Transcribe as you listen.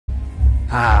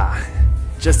Ah,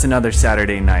 just another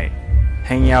Saturday night.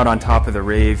 Hanging out on top of the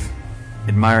rave,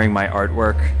 admiring my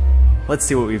artwork. Let's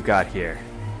see what we've got here.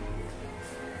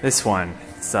 This one,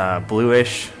 it's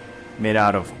bluish, made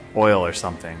out of oil or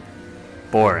something.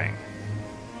 Boring.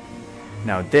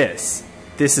 Now this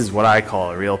is what I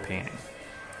call a real painting.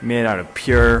 Made out of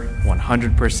pure,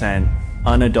 100%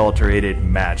 unadulterated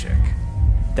magic.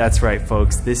 That's right,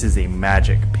 folks, this is a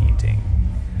magic painting.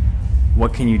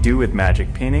 What can you do with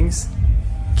magic paintings?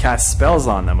 Cast spells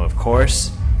on them, of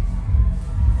course.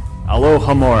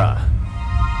 Alohomora.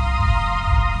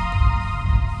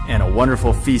 And a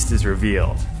wonderful feast is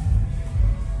revealed.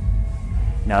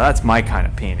 Now that's my kind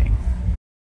of painting.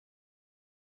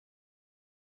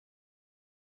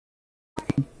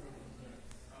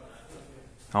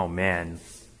 Oh man,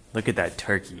 look at that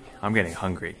turkey. I'm getting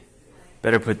hungry.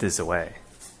 Better put this away.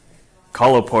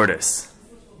 Colloportus.